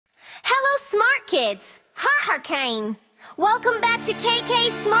Kids! Hurricane! Welcome back to KK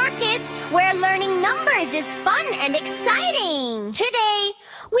Smart Kids, where learning numbers is fun and exciting! Today,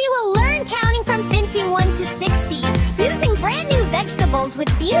 we will learn counting from 51 to 60, using brand new vegetables with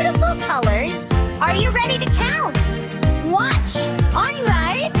beautiful colors. Are you ready to count? Watch!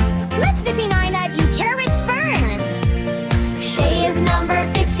 Alright! Let's Bippy-9 you carrot fern! She is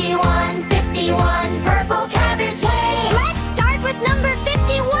number 51, 51, purple cabbage. Let's start with number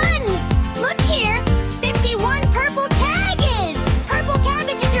 51! Look here, 51 purple cabbages! Purple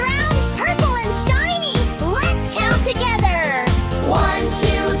cabbage is round, purple and shiny! Let's count together! 1,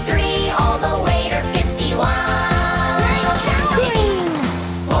 2, 3, all the way to 51! Nice counting!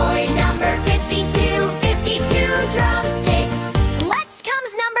 Boy number 52, 52 drumsticks! Let's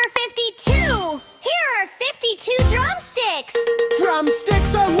comes number 52! Here are 52 drumsticks!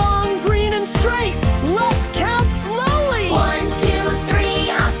 Drumsticks are long, green, and straight. Let's count slowly. 1, 2, 3,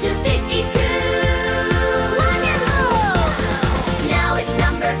 up to 52. Wonderful! Now it's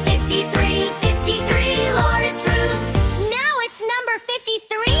number 53, 53 lotus roots. Now it's number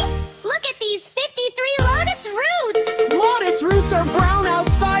 53. Look at these 53 lotus roots. Lotus roots are brown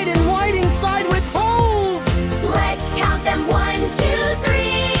outside and white inside with holes. Let's count them. 1, 2, 3.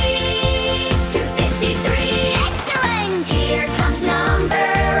 To 53. Excellent! Here comes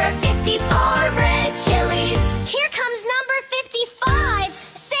number 54, red chillies. Here comes number 55.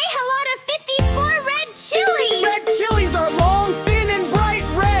 Say hello to 54 red chillies. Red chilies are long, thin, and bright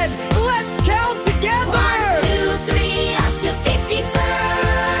red. Let's count together. 1, 2, 3, up to 54.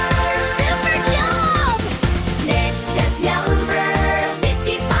 Super job! Next is number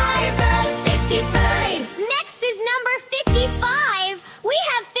 55, red 55. Next is number 55. We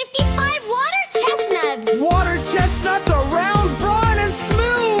have 55 water chestnuts. Water chestnuts are round, broad, and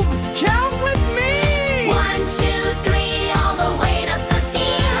smooth. Count with me. 1, 2, 3, all the way to 50.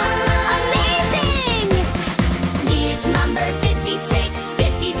 Amazing! Need number 56,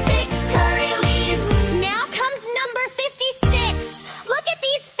 56 curry leaves. Now comes number 56. Look at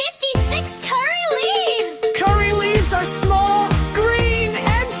these 56 curry leaves. Curry leaves are small, green,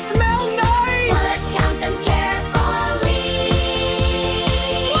 and smell nice. Let's count them carefully.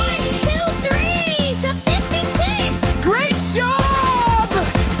 1, 2, 3 to 56. Great job!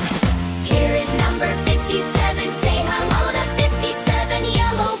 Here is number 57. Say hello to 57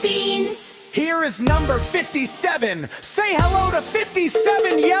 yellow beans. Here is number 57. Say hello to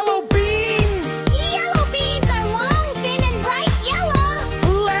 57 yellow beans.